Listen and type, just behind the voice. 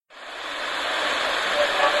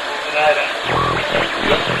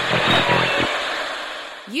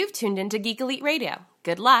You've tuned into Geek Elite Radio.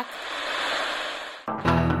 Good luck.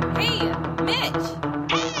 Hey, Mitch!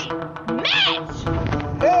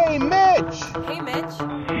 Hey, Mitch! Hey, Mitch!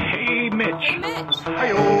 Hey, Mitch! Hey, Mitch!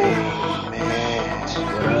 Hi-yo! Mitch!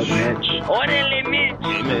 What up, Mitch? Orderly Mitch.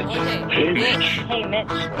 Hey, Mitch! Hey, Mitch.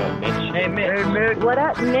 Hey, Mitch. What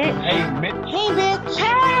up, Mitch? Hey, Mitch! Hey, Mitch!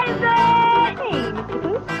 What up, Mitch?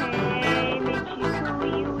 Hey, Mitch! Hey,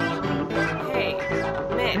 Mitch. Hey,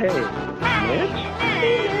 Mitch. Hey, Mitch. Hey, Mitch! Hey, Mitch!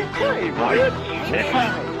 Hey, Wyatt! Hey,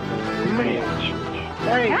 Mitch!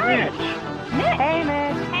 Hey, Mitch!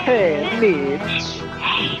 Hey, Mitch. Hey, Mitch!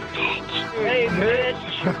 Hey, Mitch!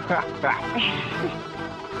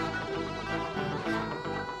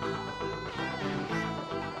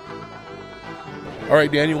 All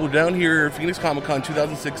right, Daniel, we're down here at Phoenix Comic Con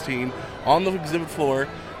 2016 on the exhibit floor,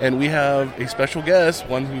 and we have a special guest,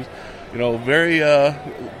 one who's, very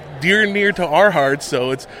dear and near to our hearts,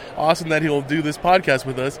 so it's awesome that he'll do this podcast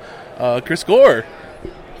with us, Chris Gore.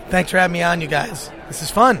 Thanks for having me on, you guys. This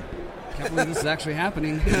is fun. I can't believe this is actually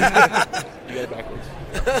happening. You got it backwards.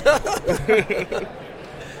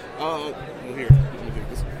 Here. Let me take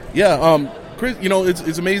this. Yeah, Chris,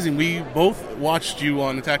 it's amazing. We both watched you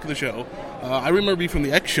on Attack of the Show. I remember you from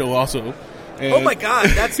the X Show also. And Oh my God,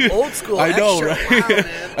 that's old school. I know, X-Show. right? Wow, man.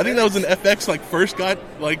 I think that was when FX first got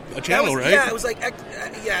a channel, right? Yeah, it was like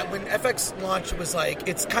when FX launched, it was like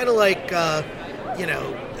it's kind of like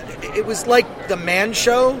it was like the Man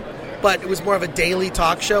Show, but it was more of a daily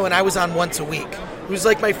talk show, and I was on once a week. It was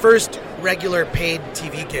like my first regular paid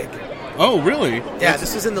TV gig. Oh, really? Yeah,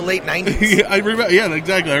 this was in the late 90s. Yeah, I remember. Yeah,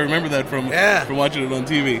 exactly. I remember that from watching it on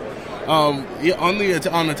TV.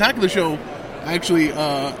 On Attack of the Show, actually,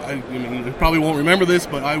 you probably won't remember this,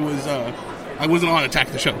 but I wasn't on Attack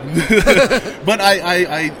of the Show, but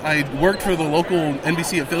I worked for the local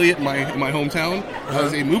NBC affiliate in my hometown. I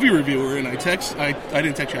was a movie reviewer, and I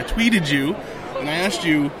didn't text you. I tweeted you, and I asked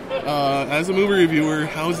you, as a movie reviewer,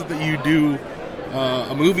 how is it that you do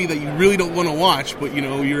a movie that you really don't want to watch, but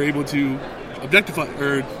you're able to objectify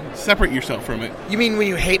or separate yourself from it? You mean when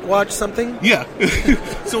you hate watch something? Yeah.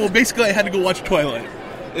 So basically, I had to go watch Twilight,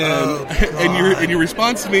 and your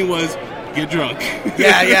response to me was, get drunk.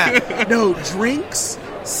 Yeah. No, drinks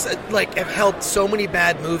have helped so many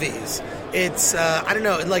bad movies. It's I don't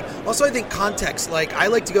know, and also I think context. I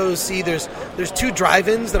like to go see. There's two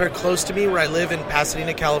drive-ins that are close to me where I live in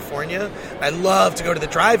Pasadena, California. I love to go to the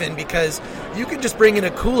drive-in because you can just bring in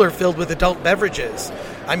a cooler filled with adult beverages.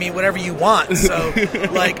 I mean, whatever you want. So,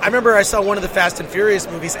 I remember I saw one of the Fast and Furious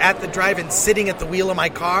movies at the drive-in, sitting at the wheel of my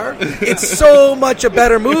car. It's so much a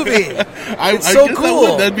better movie. It's so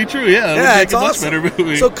cool. That'd be true. Yeah, yeah, it it's would make awesome. a much better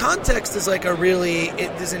movie. So context is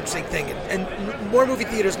this interesting thing, and more movie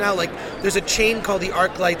theaters now. There's a chain called the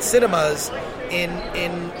ArcLight Cinemas in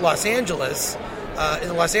Los Angeles. In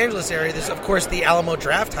the Los Angeles area, there's, of course, the Alamo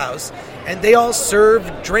Drafthouse, and they all serve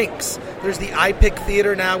drinks. There's the iPic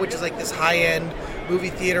Theater now, which is like this high-end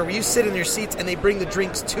movie theater where you sit in your seats and they bring the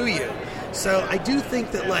drinks to you. So I do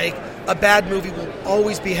think that, a bad movie will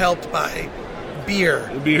always be helped by beer.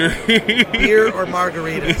 Beer or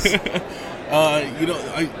margaritas.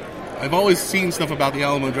 I've always seen stuff about the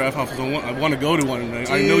Alamo Drafthouse. I want to go to one. Dude,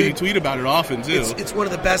 I know you tweet about it often, too. It's one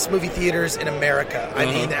of the best movie theaters in America. I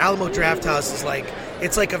mean, the Alamo Drafthouse is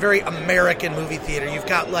it's like a very American movie theater. You've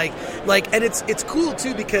got and it's cool,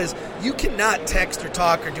 too, because you cannot text or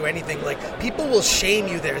talk or do anything. People will shame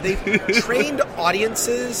you there. They've trained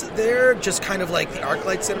audiences there, just kind of like the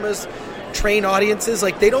ArcLight Cinemas train audiences.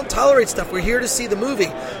 They don't tolerate stuff. We're here to see the movie.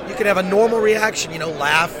 You can have a normal reaction,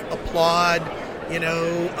 laugh, applaud,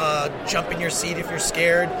 jump in your seat if you're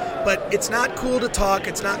scared. But it's not cool to talk.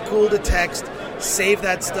 It's not cool to text. Save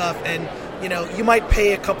that stuff. And, you might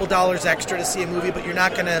pay a couple dollars extra to see a movie, but you're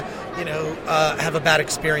not going to, have a bad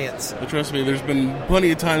experience. But trust me, there's been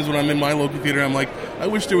plenty of times when I'm in my local theater, I'm like, I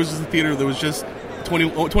wish there was just a theater that was just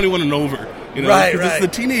 21 and over. Right. It's the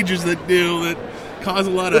teenagers that cause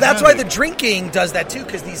a lot of Well, that's havoc. why the drinking does that too,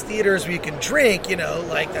 because these theaters where you can drink,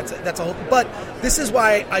 that's a whole. But this is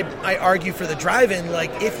why I argue for the drive-in.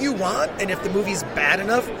 If you want, and if the movie's bad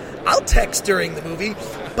enough, I'll text during the movie,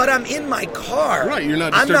 but I'm in my car. Right, you're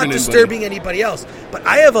not. I'm not disturbing anybody else. But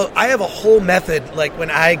I have a whole method.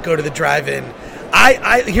 When I go to the drive-in,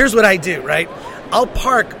 here's what I do. Right, I'll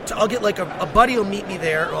park. I'll get a buddy will meet me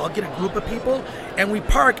there, or I'll get a group of people, and we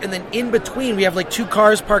park, and then in between we have two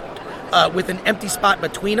cars parked. With an empty spot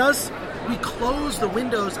between us, we close the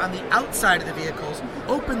windows on the outside of the vehicles,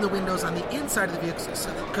 open the windows on the inside of the vehicles,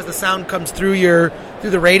 because the sound comes through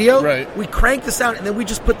the radio. Right. We crank the sound, and then we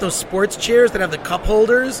just put those sports chairs that have the cup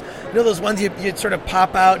holders. Those ones you sort of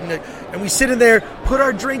pop out, and we sit in there, put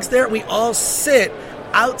our drinks there, and we all sit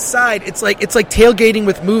outside. It's like tailgating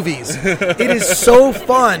with movies. It is so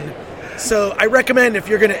fun. So I recommend if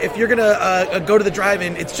you're gonna go to the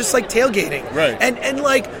drive-in, it's just like tailgating. Right. And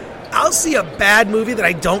like I'll see a bad movie that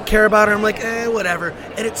I don't care about, and I'm like, whatever.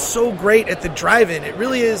 And it's so great at the drive-in. It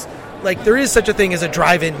really is. Like, there is such a thing as a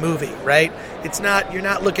drive-in movie, right? It's not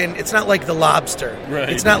like The Lobster. Right.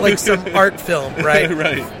 It's not like some art film, right?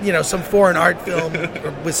 Right. You know, some foreign art film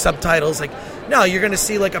with subtitles. Like, no, you're going to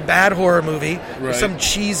see like a bad horror movie or Right. some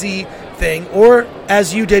cheesy thing, or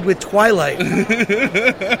as you did with Twilight.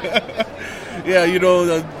 Yeah, you know,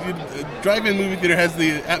 the drive-in movie theater has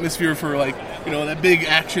the atmosphere for, like, you know, that big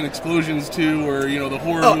action explosions too, or, you know, the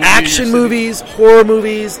horror movie Action movies, horror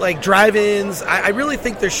movies, like drive-ins. I really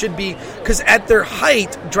think there should be, because at their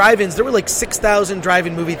height, drive-ins, there were like 6,000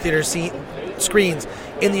 drive-in movie theater screens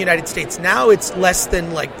in the United States. Now it's less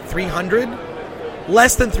than like 300.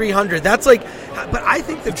 Less than 300. That's like, but I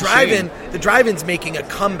think the drive-in's making a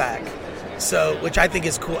comeback. So, which I think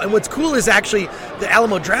is cool. And what's cool is actually the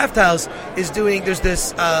Alamo Drafthouse is doing, there's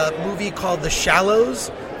this movie called The Shallows.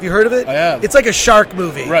 Have you heard of it? I have. It's like a shark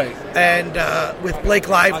movie. Right. And with Blake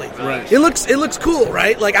Lively. Right. It looks cool,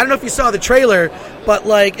 right? Like, I don't know if you saw the trailer, but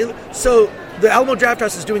like, so the Alamo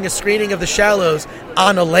Drafthouse is doing a screening of The Shallows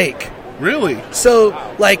on a lake. Really?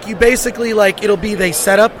 So, like, you basically, like, they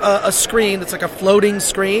set up a screen that's like a floating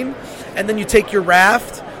screen, and then you take your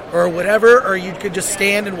raft or whatever, or you could just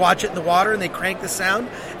stand and watch it in the water, and they crank the sound,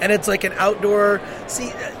 and it's like an outdoor. See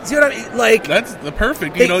what I mean? Like, That's the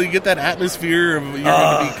perfect. You know, you get that atmosphere of you're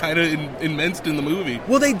going to be kind of immersed in the movie.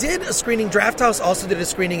 well, they did a screening. Drafthouse also did a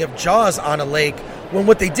screening of Jaws on a lake. When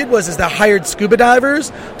what they did was they hired scuba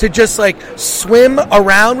divers to just like swim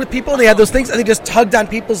around with people. And they had those things, and they just tugged on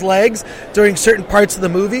people's legs during certain parts of the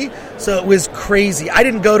movie. So it was crazy. I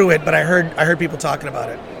didn't go to it, but I heard people talking about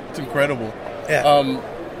it. It's incredible. Yeah.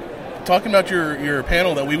 Talking about your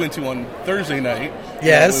panel that we went to on Thursday night.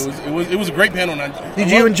 Yes. It was a great panel. And Did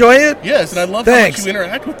you enjoy it? Yes, and I love Thanks. how much you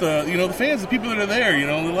interact with the fans, the people that are there. You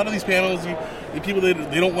know, a lot of these panels, the people that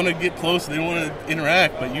they don't want to get close, they don't want to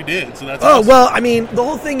interact, but you did, so that's awesome. Well, I mean, the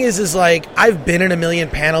whole thing is like I've been in a million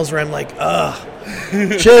panels where I'm like,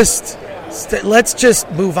 let's just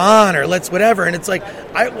move on, or let's whatever. And it's like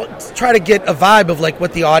I try to get a vibe of like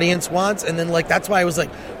what the audience wants, and then like that's why I was like,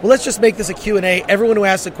 well, let's just make this a Q&A. Everyone who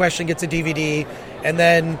asks a question gets a DVD, and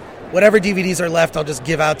then whatever DVDs are left, I'll just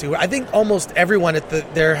give out to. I think almost everyone at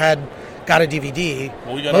there had got a DVD.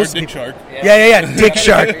 Well, we got our Dick Shark. Yeah, Dick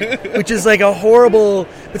Shark, which is like a horrible.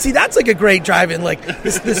 But see, that's like a great drive-in. Like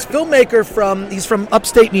this filmmaker he's from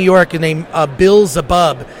upstate New York, named Bill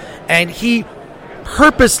Zabub, and he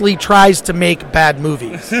purposely tries to make bad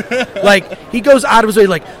movies. Like he goes out of his way.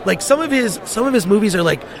 Like some of his movies are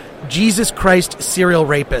like Jesus Christ Serial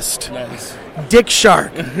Rapist. Nice. Dick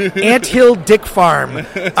Shark, Anthill Dick Farm,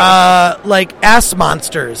 like Ass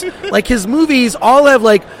Monsters. Like his movies all have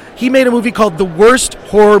like he made a movie called The Worst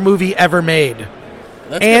Horror Movie Ever Made.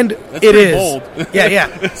 That's it is. bold.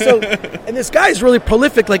 Yeah. So, and this guy's really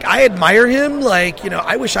prolific. Like, I admire him. Like, you know,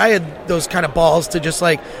 I wish I had those kind of balls to just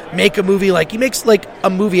like make a movie. Like, he makes like a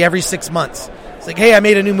movie every 6 months. It's like, hey, I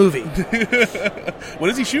made a new movie. What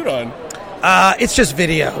does he shoot on? It's just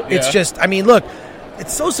video. Yeah. It's just, I mean, look,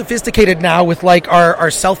 it's so sophisticated now with like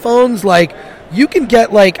our cell phones. Like, you can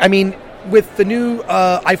get like, I mean, with the new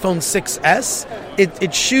iPhone 6S,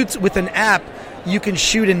 it shoots with an app. You can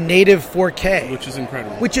shoot in native 4K. Which is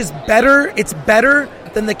incredible. Which is better. It's better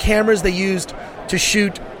than the cameras they used to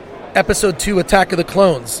shoot Episode 2 Attack of the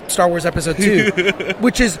Clones, Star Wars Episode 2.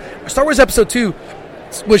 Which is, Star Wars Episode 2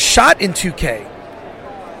 was shot in 2K.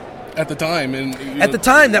 At the time. At the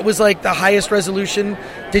time, that was like the highest resolution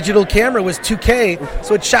digital camera was 2K.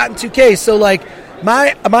 So it's shot in 2K. So like,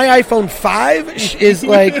 my iPhone 5 is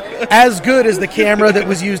like as good as the camera that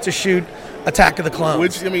was used to shoot Attack of the Clones.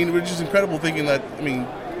 Which is incredible thinking that, I mean,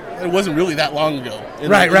 it wasn't really that long ago.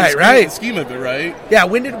 Right. The scheme of it, right? Yeah,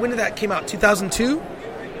 when did that came out? 2002?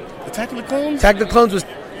 Attack of the Clones? Attack of the Clones was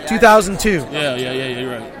 2002. Yeah,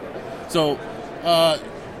 you're right. So,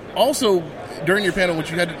 also, during your panel, what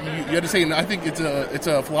you had to say, and I think it's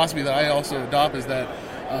a philosophy that I also adopt, is that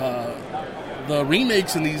the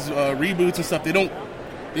remakes and these reboots and stuff, they don't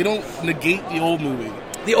negate the old movie.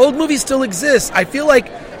 The old movie still exists. I feel like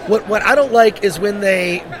what I don't like is when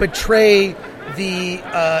they betray the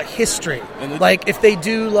history. Like if they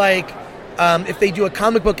do a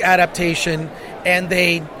comic book adaptation and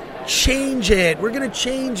they change it. We're going to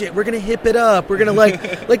change it. We're going to hip it up. We're going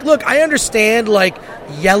to look, I understand like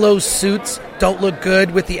yellow suits don't look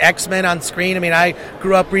good with the X-Men on screen. I mean, I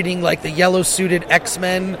grew up reading like the yellow suited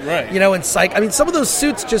X-Men, right. You know, and Psych. I mean, some of those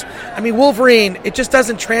suits just, I mean, Wolverine, it just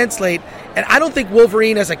doesn't translate. And I don't think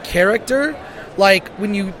Wolverine as a character, like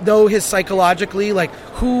when you know his psychologically, like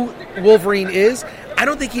who Wolverine is, I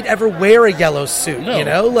don't think he'd ever wear a yellow suit, you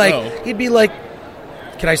know? Like, he'd be like,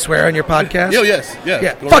 can I swear on your podcast? Yes.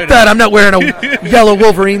 Yeah. Fuck that. I'm not wearing a yellow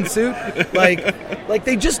Wolverine suit. Like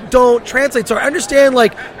they just don't translate. So I understand,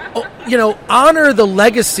 like, you know, honor the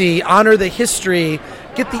legacy, honor the history,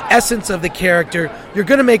 get the essence of the character. You're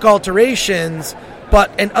going to make alterations,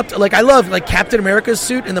 like I love like Captain America's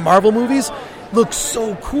suit in the Marvel movies looks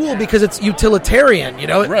so cool because it's utilitarian, you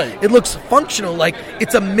know? Right. It looks functional, like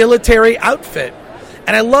it's a military outfit.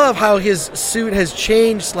 And I love how his suit has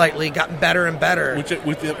changed slightly, gotten better and better.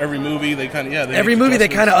 With every movie, they kind of every movie they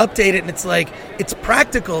kind of update it, and it's like it's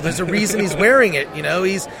practical. There's a reason he's wearing it. You know,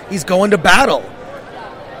 he's going to battle.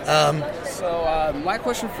 So my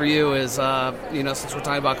question for you is, you know, since we're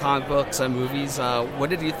talking about comic books and movies, what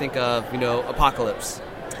did you think of, you know, Apocalypse?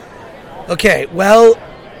 Okay, well,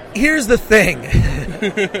 here's the thing.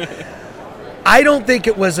 I don't think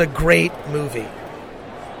it was a great movie.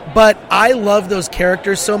 But I love those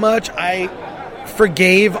characters so much. I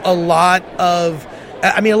forgave a lot of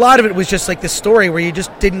it was just like this story where you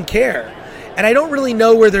just didn't care. And I don't really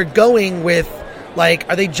know where they're going with, like,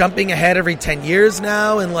 are they jumping ahead every 10 years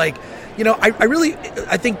now? And, like, you know,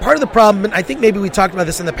 I think part of the problem, and I think maybe we talked about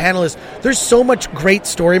this in the panel, is there's so much great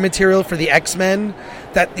story material for the X-Men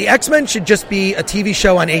that the X-Men should just be a TV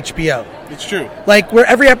show on HBO. It's true. Like, where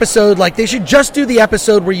every episode, like, they should just do the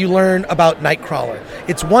episode where you learn about Nightcrawler.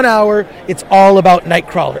 It's 1 hour. It's all about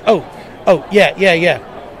Nightcrawler. Oh, yeah.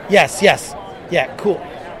 Yes. Yeah, cool. Do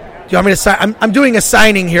you want me to sign? I'm doing a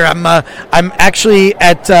signing here. I'm actually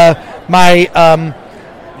at my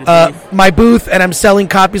booth, and I'm selling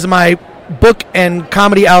copies of my book and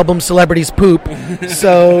comedy album, Celebrities Poop.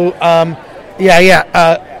 So,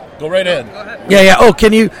 go right ahead. Yeah. Oh,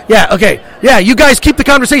 can you? Yeah. Okay. Yeah. You guys keep the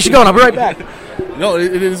conversation going. I'll be right back. No,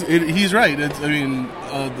 he's right.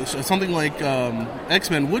 Something like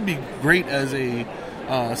X-Men would be great as a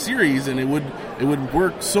series, and it would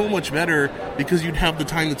work so much better because you'd have the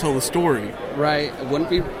time to tell the story. Right. It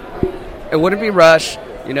wouldn't be rushed,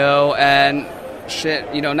 you know, and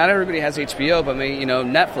shit, you know, not everybody has HBO, but maybe, you know,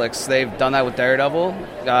 Netflix, they've done that with Daredevil,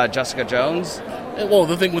 Jessica Jones. Well,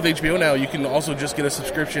 the thing with HBO now, you can also just get a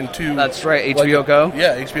subscription to... That's right, HBO Go?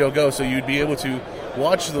 Yeah, HBO Go, so you'd be able to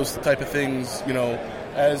watch those type of things, you know,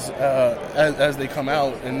 as they come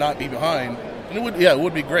out and not be behind. And it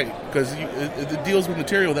would be great, because it deals with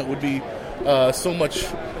material that would be so much...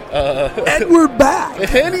 and we're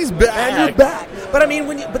back! And he's back! And we're back! But I mean,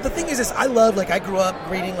 but the thing is I love, like, I grew up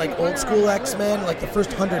reading, like, old school X-Men, like the first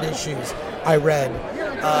 100 issues I read.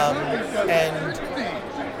 And,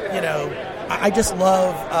 you know... I just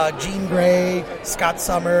love Jean Grey, Scott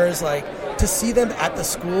Summers, like, to see them at the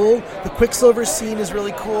school. The Quicksilver scene is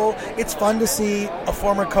really cool. It's fun to see a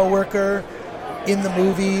former coworker in the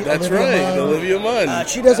movie. That's right, Olivia Munn.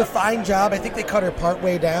 She does a fine job. I think they cut her part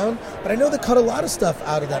way down, but I know they cut a lot of stuff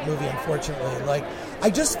out of that movie, unfortunately. Like, I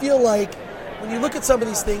just feel like when you look at some of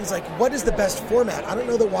these things, like, what is the best format? I don't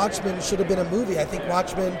know that Watchmen should have been a movie. I think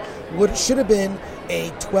Watchmen should have been a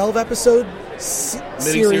 12-episode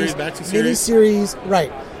mini-series,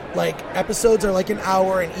 right? Like, episodes are like an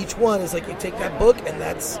hour, and each one is like you take that book, and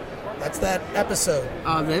that's that episode.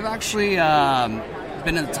 They've actually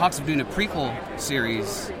been in the talks of doing a prequel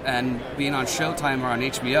series and being on Showtime or on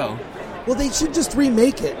HBO. Well, they should just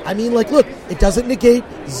remake it. I mean, like, look, it doesn't negate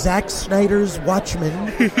Zack Snyder's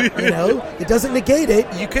Watchmen. You know, it doesn't negate it.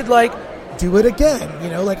 You could, like, do it again.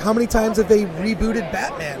 You know, like, how many times have they rebooted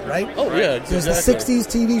Batman, right? Oh, yeah. There's the 60s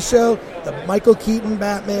TV show, the Michael Keaton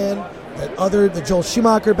Batman, the Joel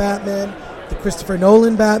Schumacher Batman, the Christopher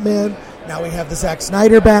Nolan Batman. Now we have the Zack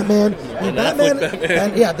Snyder Batman. I mean, Batman.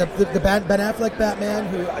 And, yeah, the Ben Affleck Batman,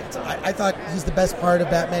 who I thought he's the best part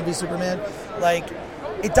of Batman v Superman. Like,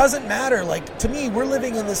 it doesn't matter. Like, to me, we're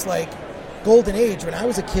living in this, like, golden age. When I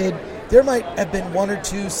was a kid, there might have been 1 or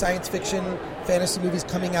 2 science fiction fantasy movies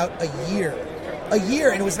coming out a year. And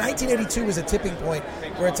it was 1982 was a tipping point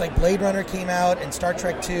where it's like Blade Runner came out and Star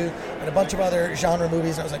Trek 2 and a bunch of other genre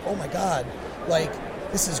movies. And I was like, oh my God, like,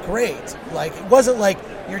 this is great. Like, it wasn't like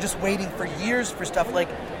you're just waiting for years for stuff. Like,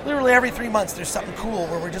 literally every 3 months there's something cool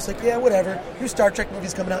where we're just like, yeah, whatever. Here's Star Trek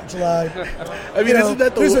movies coming out in July. I mean, isn't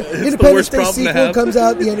that the Independence worst Day problem to sequel have? comes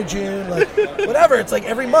out at the end of June. Like, whatever. It's like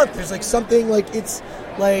every month there's like something, like, it's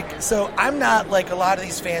like, so I'm not like a lot of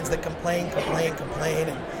these fans that complain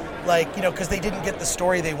and like, you know, because they didn't get the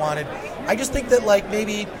story they wanted. I just think that, like,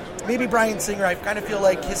 maybe Bryan Singer, I kind of feel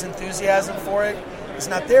like his enthusiasm for it is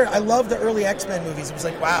not there. I love the early X-Men movies. It was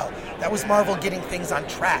like, wow, that was Marvel getting things on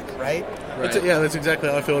track, right? That's exactly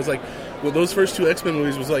how I feel. It's like, well, those first 2 X-Men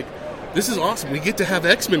movies was like, this is awesome. We get to have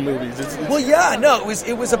X-Men movies. Well, yeah, no,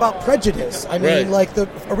 it was about prejudice. I mean, like, the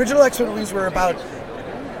original X-Men movies were about,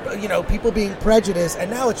 you know, people being prejudiced,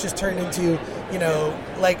 and now it's just turned into, you know,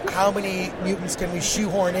 like, how many mutants can we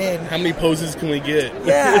shoehorn in? How many poses can we get?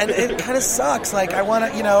 Yeah, and it kind of sucks. Like, I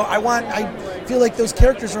feel like those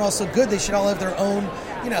characters are also good. They should all have their own,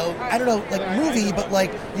 you know, I don't know, like, movie, but,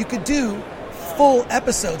 like, you could do full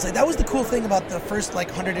episodes. Like, that was the cool thing about the first, like,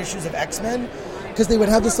 100 issues of X-Men, because they would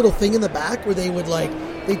have this little thing in the back where they would, like,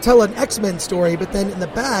 they tell an X-Men story, but then in the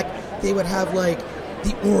back they would have, like,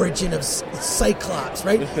 the origin of Cyclops,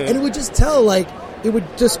 right? And it would just tell, like, it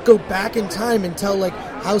would just go back in time and tell, like,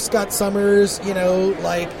 how Scott Summers, you know,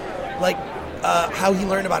 how he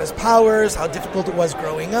learned about his powers, how difficult it was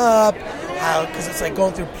growing up, how, because it's like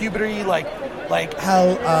going through puberty, how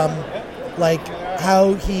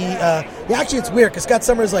he actually, it's weird because Scott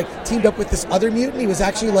Summers, like, teamed up with this other mutant. He was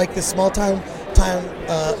actually like this small time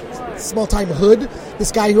hood,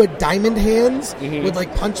 this guy who had diamond hands, would,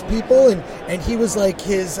 like, punch people, and he was like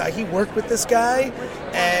his he worked with this guy,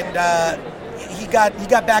 and he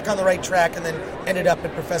got back on the right track, and then ended up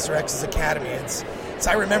at Professor X's academy. So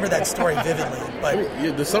I remember that story vividly.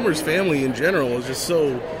 But the Summers family in general is just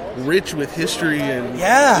so rich with history and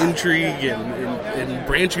intrigue and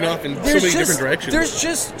branching off in so many different directions. There's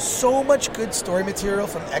just so much good story material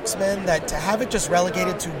from X-Men that to have it just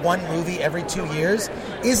relegated to one movie every 2 years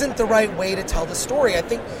isn't the right way to tell the story. I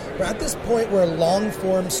think we're at this point where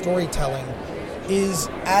long-form storytelling is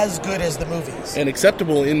as good as the movies. And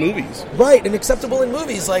acceptable in movies. Right, and acceptable in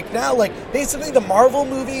movies. Like, now, like, basically the Marvel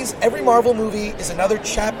movies, every Marvel movie is another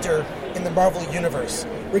chapter in the Marvel universe.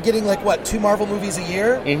 We're getting, like, 2 Marvel movies a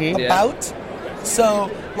year? About? Yeah.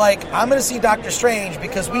 So, like, I'm going to see Doctor Strange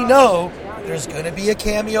because we know there's going to be a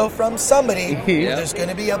cameo from somebody. There's going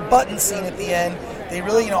to be a button scene at the end. They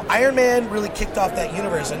really, you know, Iron Man really kicked off that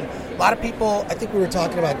universe. And a lot of people, I think we were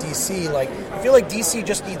talking about DC, like, I feel like DC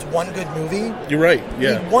just needs one good movie. You're right,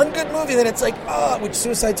 yeah. You need one good movie, then it's like, which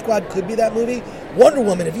Suicide Squad could be that movie. Wonder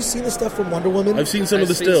Woman, have you seen the stuff from Wonder Woman? I've seen some of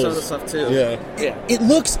the stills. Some of the stuff too. Yeah. It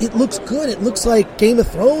looks good. It looks like Game of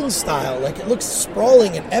Thrones style. Like, it looks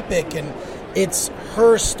sprawling and epic, and it's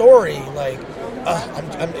her story. Like,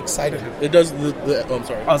 I'm excited. It does. I'm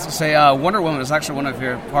sorry. I was going to say, Wonder Woman is actually one of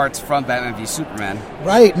your parts from Batman v Superman.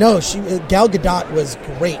 Right. No, Gal Gadot was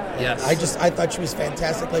great. Yes. I thought she was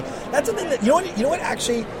fantastic. Like, that's the thing that you know what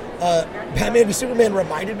actually Batman v Superman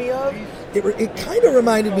reminded me of. It kind of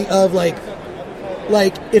reminded me of like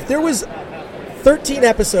if there was 13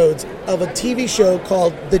 episodes of a TV show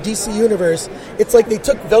called The DC Universe, it's like they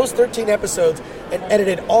took those 13 episodes and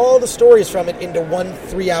edited all the stories from it into one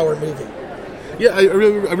 3-hour movie. Yeah, I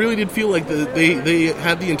really did feel like they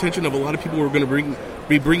had the intention of a lot of people were going to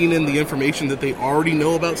be bringing in the information that they already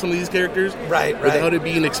know about some of these characters, right, without it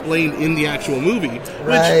being explained in the actual movie.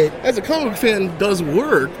 Right. Which, as a comic fan, does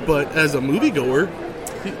work, but as a moviegoer,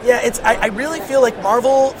 yeah, I really feel like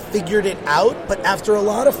Marvel figured it out, but after a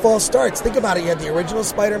lot of false starts. Think about it. You had the original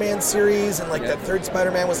Spider-Man series, and that third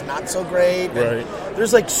Spider-Man was not so great. Right.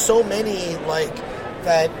 There's like so many like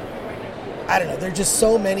that. I don't know. There are just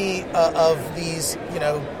so many of these, you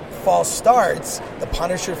know, false starts. The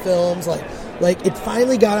Punisher films, like it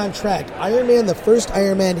finally got on track. Iron Man, the first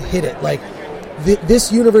Iron Man, hit it. Like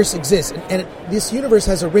this universe exists, and this universe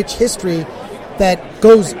has a rich history that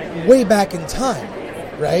goes way back in time.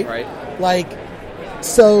 Right? Like,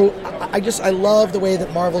 so I love the way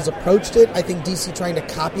that Marvel's approached it. I think DC trying to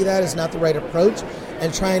copy that is not the right approach,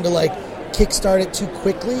 and trying to like kickstart it too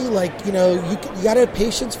quickly. Like, you know, you got to have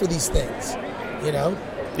patience for these things, you know?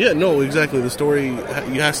 Yeah, no, exactly. The story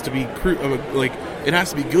has to be it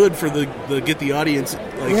has to be good for get the audience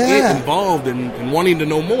involved and wanting to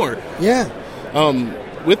know more. Yeah.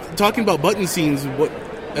 With talking about button scenes,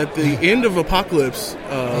 at the end of Apocalypse,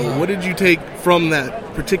 what did you take from that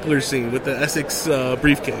particular scene with the Essex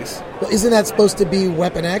briefcase? Well, isn't that supposed to be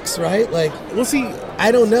Weapon X, right? Like, well, see,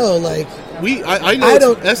 I don't know. Like, I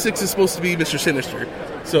know Essex is supposed to be Mr. Sinister,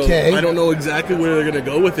 so I don't know exactly where they're going to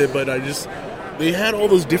go with it. But they had all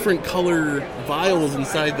those different color vials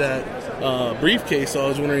inside that briefcase, so I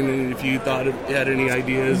was wondering if you thought it had any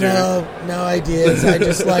ideas. No ideas. I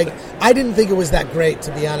just I didn't think it was that great,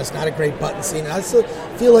 to be honest. Not a great button scene. I still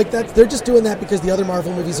feel like they're just doing that because the other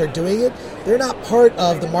Marvel movies are doing it. They're not part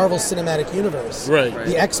of the Marvel Cinematic Universe. Right.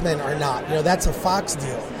 The X-Men are not. You know, that's a Fox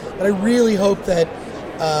deal. But I really hope that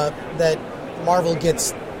that Marvel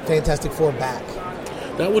gets Fantastic Four back.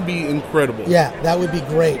 That would be incredible. Yeah, that would be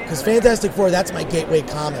great because Fantastic Four, that's my gateway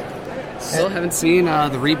comic. Still haven't seen the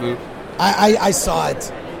reboot. I saw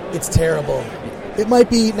it. It's terrible. It might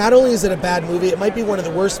be, not only is it a bad movie, it might be one of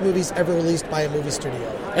the worst movies ever released by a movie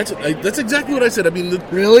studio. That's exactly what I said. I mean,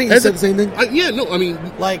 really? You said the same thing? Yeah, no, I mean...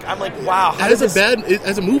 Like, I'm like, wow. As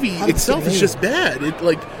a movie itself, it's just bad. It,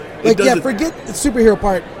 forget the superhero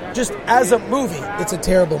part. Just as a movie, it's a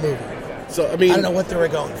terrible movie. So, I mean... I don't know what they were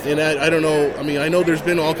going for. And I don't know, I mean, I know there's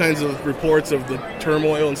been all kinds of reports of the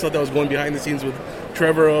turmoil and stuff that was going behind the scenes with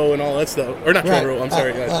Trevorrow and all that stuff. Or not Right. Trevorrow, I'm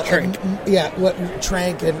sorry, Trank.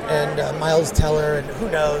 Trank and Miles Teller and who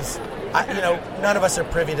knows. None of us are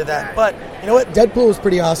privy to that. But, you know what? Deadpool was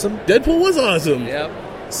pretty awesome. Deadpool was awesome. Yep.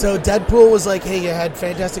 So Deadpool was like, hey, you had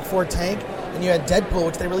Fantastic Four Tank, and you had Deadpool,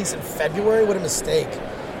 which they released in February. What a mistake.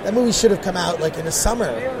 That movie should have come out, like, in the summer.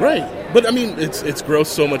 Right. But, I mean, it's grossed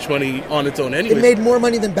so much money on its own anyway. It made more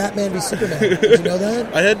money than Batman v Superman. Did you know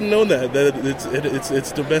that? I hadn't known that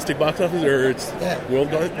it's domestic box office or it's world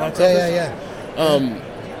box office.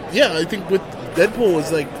 Yeah. I think with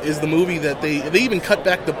Deadpool is the movie that they even cut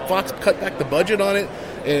back the budget on it,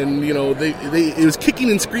 and it was kicking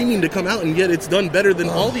and screaming to come out, and yet it's done better than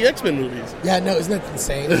all the X-Men movies. Yeah, no, isn't that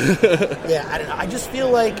insane? Yeah, I don't know. I just feel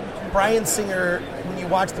like Bryan Singer, when you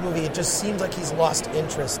watch the movie, it just seems like he's lost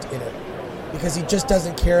interest in it because he just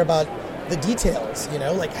doesn't care about the details,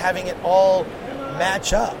 like having it all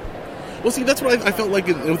match up. Well, see, that's what I felt like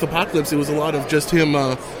with Apocalypse. It was a lot of just him,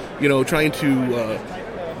 trying to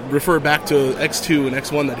refer back to X2 and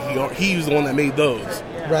X1 that he was the one that made those.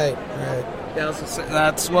 Right. Yeah,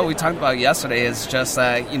 that's what we talked about yesterday. Is just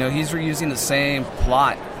that he's reusing the same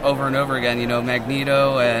plot over and over again.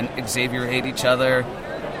 Magneto and Xavier hate each other.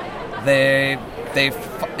 They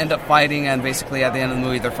end up fighting, and basically at the end of the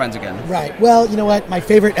movie, they're friends again. Right. Well, you know what? My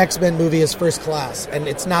favorite X-Men movie is First Class, and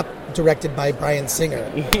it's not directed by Bryan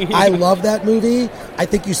Singer. I love that movie. I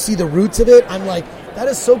think you see the roots of it. I'm like, that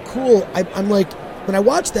is so cool. I'm like, when I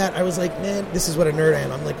watched that, I was like, man, this is what a nerd I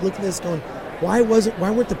am. I'm like, looking at this going, why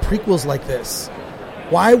weren't the prequels like this?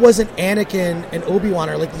 Why wasn't Anakin and Obi-Wan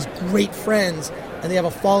are like these great friends and they have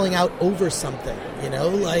a falling out over something?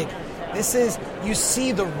 This is, you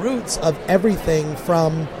see the roots of everything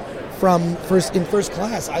from First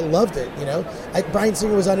Class. I loved it, Bryan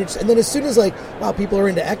Singer was uninterested. And then as soon as wow, people are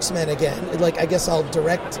into X-Men again, I guess I'll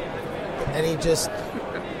direct. And he just...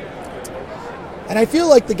 And I feel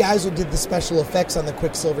like the guys who did the special effects on the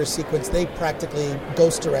Quicksilver sequence, they practically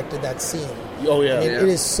ghost-directed that scene. Oh, yeah. It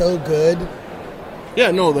is so good.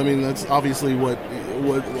 Yeah, no, I mean, that's obviously what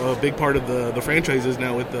a big part of the franchise is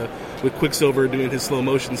now with Quicksilver doing his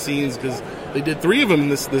slow-motion scenes, because they did 3 of them in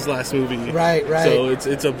this last movie. Right. So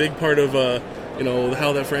it's a big part of,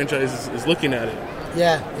 how that franchise is looking at it.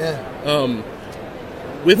 Yeah.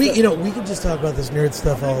 We could just talk about this nerd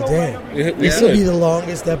stuff all day. This will be the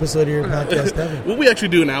longest episode of your podcast ever. Well, we actually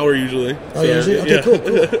do an hour usually. Oh, usually? Okay,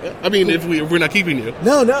 cool. I mean, if we're not keeping you.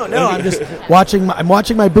 No. I'm just watching. I'm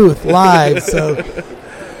watching my booth live, so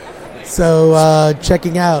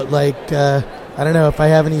checking out. I don't know if I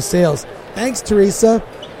have any sales. Thanks, Teresa.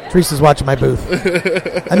 Teresa's watching my booth.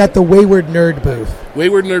 I'm at the Wayward Nerd booth.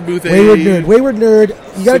 Wayward Nerd booth. Wayward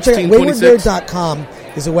Nerd. You got to check out waywardnerd.com.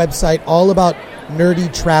 Is a website all about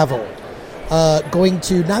nerdy travel, going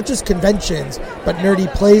to not just conventions but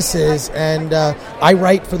nerdy places, and I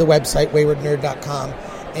write for the website waywardnerd.com,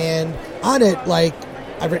 and on it,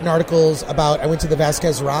 I've written articles about, I went to the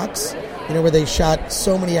Vasquez Rocks, where they shot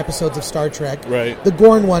so many episodes of Star Trek. Right. The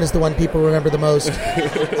Gorn one is the one people remember the most.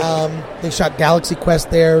 They shot Galaxy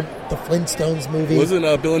Quest there, the Flintstones movie. Wasn't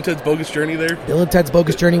Bill and Ted's Bogus Journey there? Bill and Ted's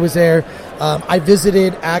Bogus Journey was there. I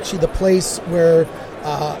visited actually the place where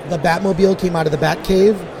the Batmobile came out of the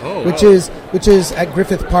Batcave, which is at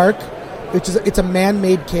Griffith Park, it's a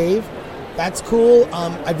man-made cave. That's cool.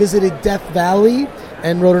 I visited Death Valley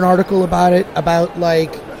and wrote an article about it, about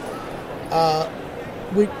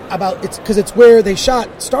it's because it's where they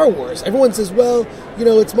shot Star Wars. Everyone says, well,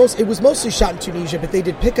 it was mostly shot in Tunisia, but they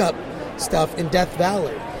did pickup stuff in Death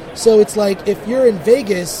Valley. So it's if you're in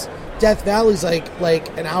Vegas, Death Valley's like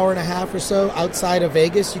an hour and a half or so outside of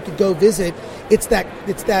Vegas. You could go visit. It's that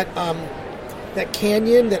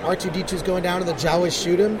canyon that R2-D2 is going down and the Jawas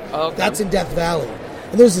shoot him. Okay. That's in Death Valley.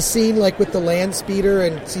 And there's a scene with the land speeder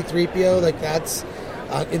and C-3PO, that's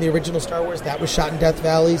in the original Star Wars. That was shot in Death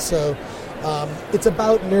Valley. So it's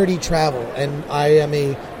about nerdy travel, and I am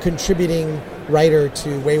a contributing writer to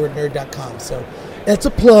waywardnerd.com. So that's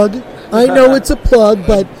a plug. I know it's a plug,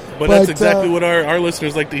 but that's exactly what our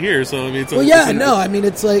listeners like to hear. So I mean,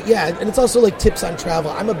 it's and it's also tips on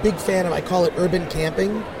travel. I'm a big fan of, I call it urban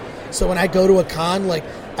camping. So when I go to a con, like,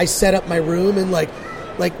 I set up my room and, like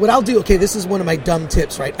what I'll do, okay, this is one of my dumb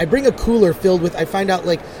tips, right? I bring a cooler filled with, I find out,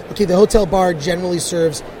 like, okay, the hotel bar generally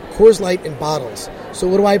serves Coors Light in bottles. So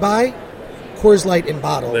what do I buy? Coors Light in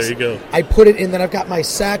bottles. There you go. I put it in, then I've got my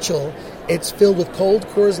satchel. It's filled with cold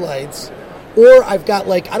Coors Lights. Or I've got,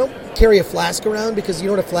 like, I don't carry a flask around because you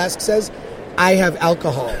know what a flask says? I have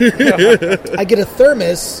alcohol. I get a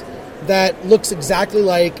thermos that looks exactly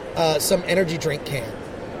like some energy drink can,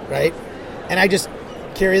 right? And I just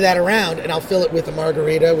carry that around, and I'll fill it with a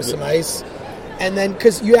margarita with some ice. And then,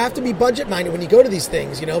 because you have to be budget-minded when you go to these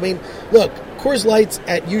things, you know? I mean, look, Coors Lights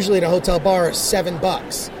usually at a hotel bar are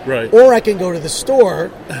 $7. Right. Or I can go to the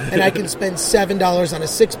store, and I can spend $7 on a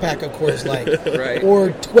 6-pack of Coors Light. Right. Or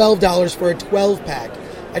 $12 for a 12-pack.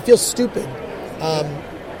 I feel stupid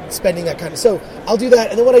spending that kind of... So, I'll do that,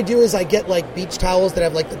 and then what I do is I get, like, beach towels that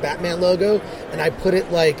have, like, the Batman logo, and I put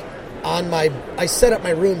it, like, on my... I set up my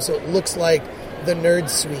room so it looks like the Nerd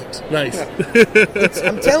Suite. Nice.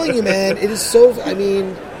 I'm telling you, man, it is so... I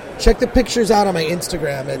mean, check the pictures out on my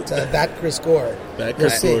Instagram at that Chris Gore. That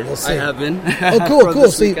Chris Gore. You'll see. I have been. Oh, cool, cool.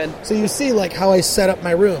 This weekend. So you see, like, how I set up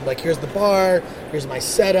my room. Like, here's the bar. Here's my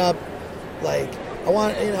setup. Like, I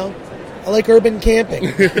want, you know... I like urban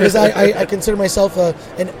camping because I consider myself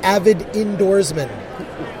an avid indoorsman.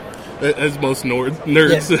 As most nerds.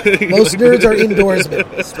 Yeah. Most nerds are indoorsmen.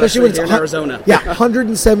 Especially when it's here in Arizona. Yeah,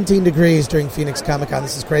 117 degrees during Phoenix Comic Con.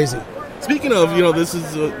 This is crazy. Speaking of, you know, this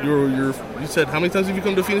is your. You said how many times have you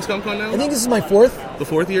come to Phoenix Comic Con now? I think this is my fourth. The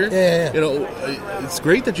fourth year? Yeah. You know, it's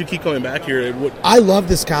great that you keep coming back here. I love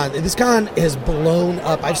this con. This con has blown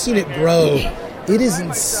up. I've seen it grow. It is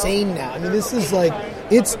insane now. I mean, this is like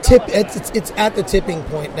it's at the tipping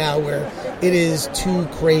point now where it is too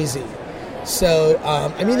crazy. So,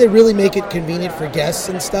 I mean, they really make it convenient for guests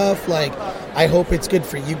and stuff. Like, I hope it's good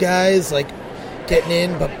for you guys, like, getting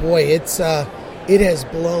in. But, boy, it has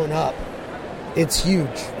blown up. It's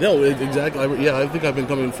huge. No, exactly. I think I've been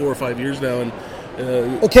coming 4 or 5 years now. And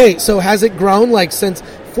okay, so has it grown? Like, since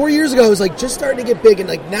 4 years ago, it was, like, just starting to get big. And,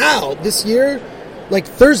 like, now, this year... Like,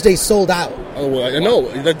 Thursday sold out. Oh, well, I know.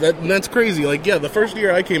 That's crazy. Like, yeah, the first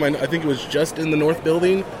year I came, I think it was just in the North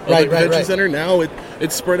Building of the Convention Center. Now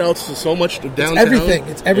it's spread out so much downtown.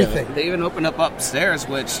 It's everything. Yeah. They even opened up upstairs,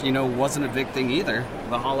 which, you know, wasn't a big thing either.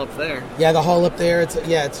 The hall up there. Yeah, the hall up there. It's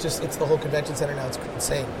the whole Convention Center now. It's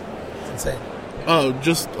insane. It's insane. I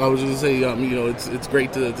was going to say, you know, it's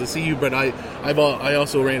great to see you, but I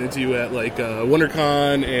also ran into you at like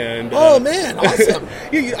WonderCon and. Oh man, awesome!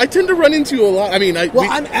 I tend to run into a lot. I mean,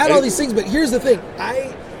 I'm at all these things, but here's the thing: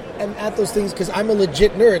 I am at those things because I'm a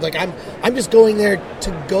legit nerd. Like I'm just going there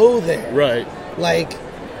to go there. Right. Like,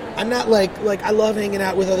 I'm not like I love hanging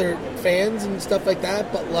out with other fans and stuff like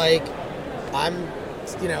that, but like I've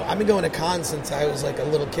been going to cons since I was like a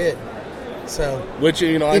little kid. So, which,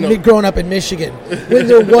 you know, I know. Growing up in Michigan, when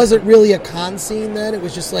there wasn't really a con scene then, it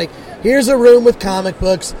was just like, here's a room with comic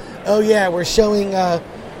books. Oh, yeah, we're showing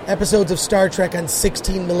episodes of Star Trek on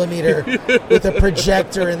 16 millimeter with a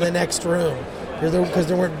projector in the next room. Because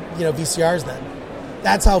there weren't, VCRs then.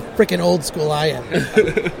 That's how freaking old school I am.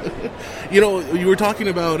 You know, you were talking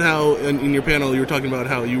about how, in your panel, you were talking about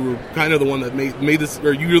how you were kind of the one that made this,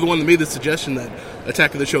 or you were the one that made the suggestion that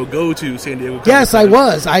Attack of the Show go to San Diego Comic-Con. Yes, I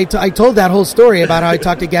was. I told that whole story about how I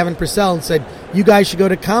talked to Gavin Purcell and said, you guys should go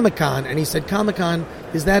to Comic-Con. And he said, Comic-Con,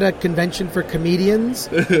 is that a convention for comedians?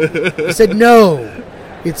 I said, no.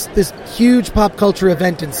 It's this huge pop culture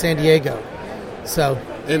event in San Diego. So...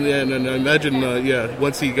 And I imagine,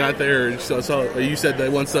 once he got there, you said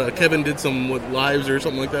that once Kevin did some lives or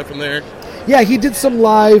something like that from there? Yeah, he did some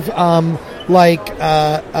live,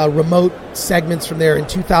 remote segments from there in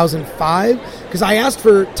 2005. Because I asked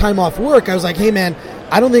for time off work. I was like, hey, man,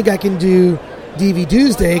 I don't think I can do DV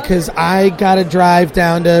Tuesday because I got to drive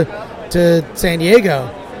down to San Diego.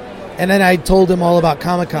 And then I told him all about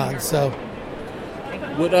Comic-Con, so...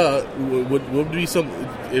 What would be some,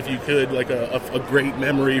 if you could, like a great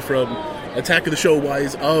memory from Attack of the Show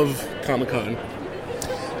wise of Comic-Con?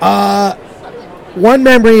 One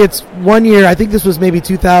memory, it's 1 year, I think this was maybe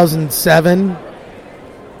 2007.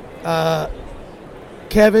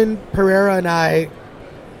 Kevin Pereira and I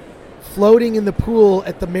floating in the pool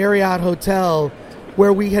at the Marriott Hotel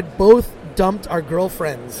where we had both dumped our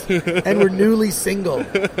girlfriends and were newly single.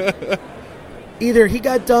 Either he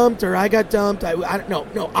got dumped or I got dumped. I don't know.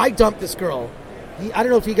 No, I dumped this girl. I don't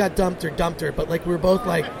know if he got dumped or dumped her, but like we were both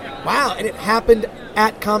like, wow. And it happened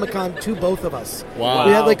at Comic-Con to both of us. Wow.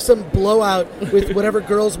 We had like some blowout with whatever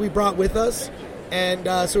girls we brought with us. And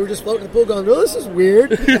so we're just floating in the pool going, oh, this is weird.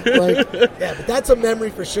 But that's a memory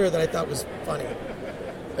for sure that I thought was funny.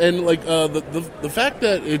 And like the fact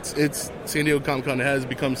that it's San Diego Comic-Con has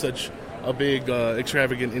become such a big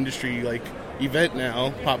extravagant industry like event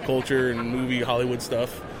now, pop culture and movie Hollywood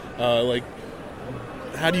stuff. Like,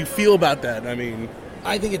 how do you feel about that? I mean,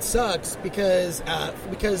 I think it sucks because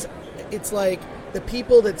it's like the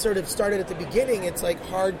people that sort of started at the beginning. It's like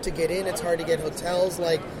hard to get in. It's hard to get hotels.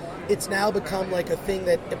 Like, it's now become like a thing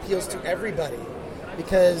that appeals to everybody.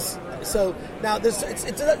 Because so now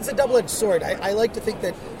it's a double-edged sword. I like to think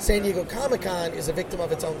that San Diego Comic-Con is a victim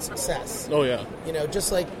of its own success. oh yeah, You know,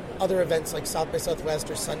 just like other events like South by Southwest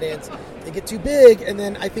or Sundance, they get too big, and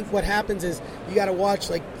then I think what happens is you got to watch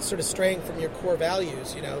like sort of straying from your core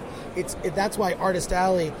values. You know, that's why Artist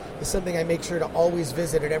Alley is something I make sure to always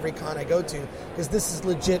visit at every con I go to, because this is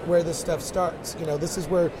legit where this stuff starts. You know, this is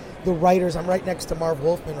where the writers. I'm right next to Marv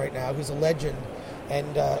Wolfman right now, who's a legend.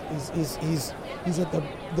 And he's at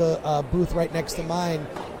the booth right next to mine,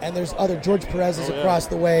 and there's other George Perez is across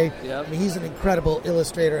the way. Yep. I mean, he's an incredible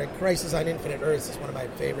illustrator, and Crisis on Infinite Earths is one of my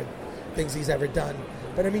favorite things he's ever done.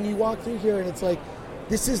 But I mean, you walk through here, and it's like,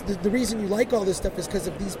 this is the reason you like all this stuff is because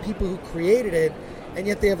of these people who created it, and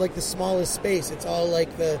yet they have like the smallest space. It's all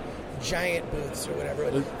like the giant booths or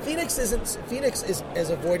whatever. Phoenix has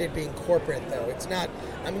avoided being corporate though. It's not.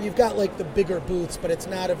 I mean, you've got like the bigger booths, but it's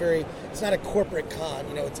not a corporate con.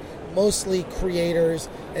 You know, it's mostly creators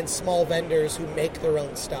and small vendors who make their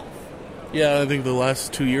own stuff. yeah. I think the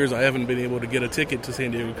last 2 years I haven't been able to get a ticket to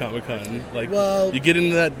San Diego Comic-Con. Like, Well- you get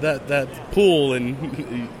into that pool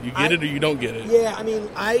and you get it or you don't get it. Yeah, I mean,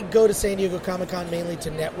 I go to San Diego Comic-Con mainly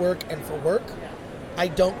to network and for work. I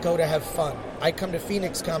don't go to have fun. I come to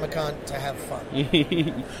Phoenix Comic-Con to have fun.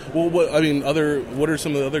 Well, what are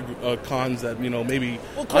some of the other cons that maybe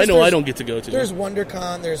Well, of course, I don't get to go to? There's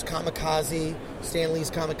WonderCon, there's Kamikaze, Stan Lee's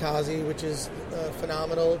Kamikaze, which is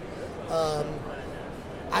phenomenal.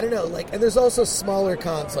 I don't know, and there's also smaller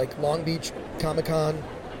cons like Long Beach Comic-Con.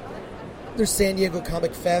 There's San Diego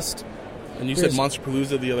Comic Fest. And you said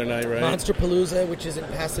Monsterpalooza the other night, right? Monsterpalooza, which is in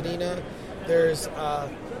Pasadena. There's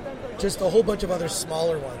just a whole bunch of other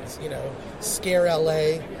smaller ones, Scare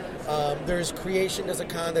LA. There's Creation as a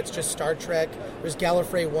con that's just Star Trek. There's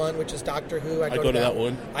Gallifrey 1, which is Doctor Who. I go to that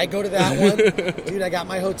one. I go to that one. Dude, I got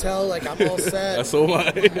my hotel. I'm all set. So am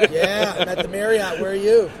I. Yeah, I'm at the Marriott. Where are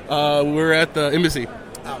you? We're at the Embassy.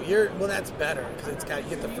 Oh, well, that's better because you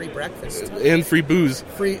get the free breakfast. And free booze.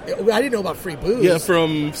 I didn't know about free booze. Yeah,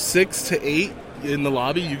 from 6 to 8 in the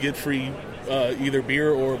lobby, you get free either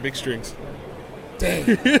beer or mixed drinks. Dang,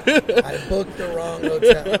 I booked the wrong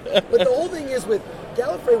hotel. But the whole thing is with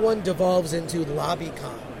Gallifrey 1 devolves into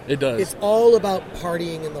LobbyCon. It does. It's all about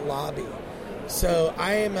partying in the lobby. So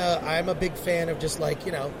I'm a big fan of just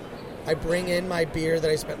I bring in my beer that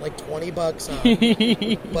I spent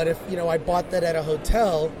 $20 on. But if I bought that at a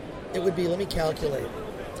hotel, it would be, let me calculate,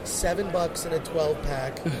 $7 in a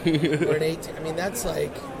 12-pack or an 18. I mean, that's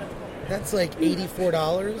like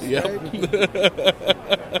 $84. Yep.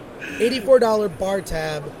 Right? $84 bar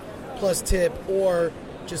tab plus tip, or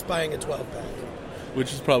just buying a 12-pack.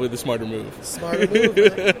 Which is probably the smarter move. Smarter move,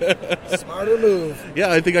 man. Smarter move. Yeah,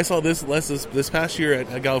 I think I saw this past year at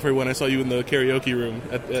Gallifrey when I saw you in the karaoke room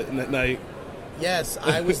at night. Yes,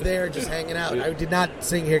 I was there just hanging out. I did not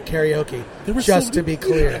sing here karaoke, to be Yeah,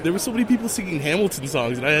 clear. there were so many people singing Hamilton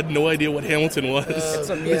songs, and I had no idea what Hamilton was. It's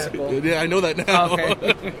a musical. Yeah, I know that now.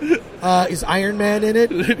 Okay. Is Iron Man in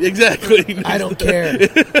it? Exactly. I don't care.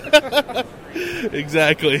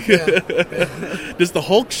 Exactly. Yeah. Does the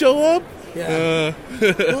Hulk show up? Yeah.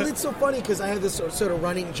 Well, it's so funny because I have this sort of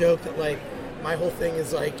running joke that my whole thing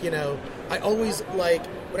is I always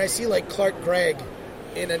when I see Clark Gregg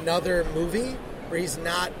in another movie where he's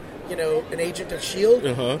not an agent of S.H.I.E.L.D.,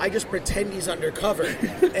 I just pretend he's undercover,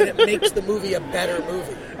 and it makes the movie a better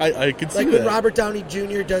movie. I could see that. When Robert Downey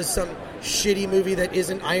Jr. does some shitty movie that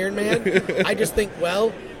isn't Iron Man, I just think,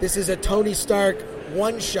 well, this is a Tony Stark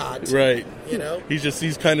one-shot. Right.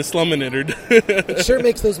 He's kind of slumming it. It sure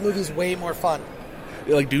makes those movies way more fun.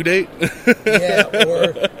 Like Due Date? Yeah,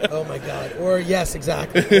 or, oh my God, or yes,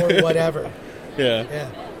 exactly, or whatever. Yeah.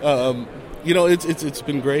 Yeah. It's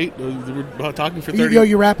been great. We're talking for 30.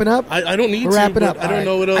 You're wrapping up? I don't need We're to. wrapping up. I don't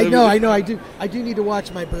know what else. I know. I do need to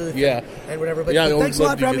watch my booth. Yeah. And whatever. But, Yeah, but I thanks a would lot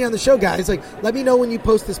love for to having me get- on the show, guys. Let me know when you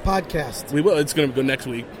post this podcast. We will. It's going to go next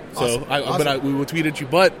week. Awesome. So, we will tweet at you.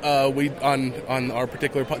 But we on our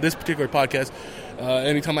this particular podcast,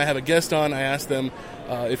 anytime I have a guest on, I ask them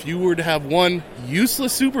if you were to have one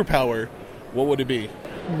useless superpower, what would it be?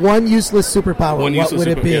 One useless superpower. What would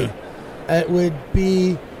it be? Yeah. It would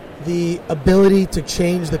be the ability to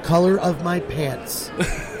change the color of my pants.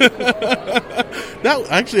 That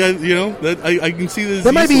actually, I can see this.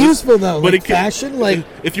 That might be useful though. But Like it can, fashion, like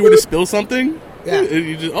if you were to spill something, Yeah.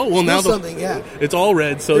 you just now something, yeah. it's all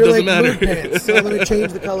red, so they're it doesn't like matter. mood pants. So I'm going to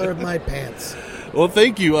change the color of my pants. Well,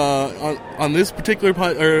 thank you. On this particular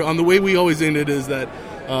or on the way we always end it is that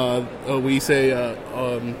we say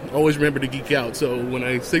always remember to geek out. So when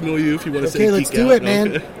I signal you, if you want to say let's geek do out, it,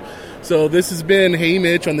 man. okay. So this has been Hey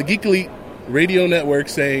Mitch on the Geek Elite Radio Network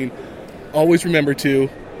saying always remember to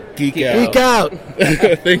geek out. Geek out.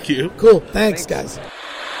 Thank you. Cool. Thanks, guys.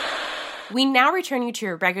 We now return you to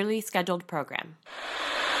your regularly scheduled program.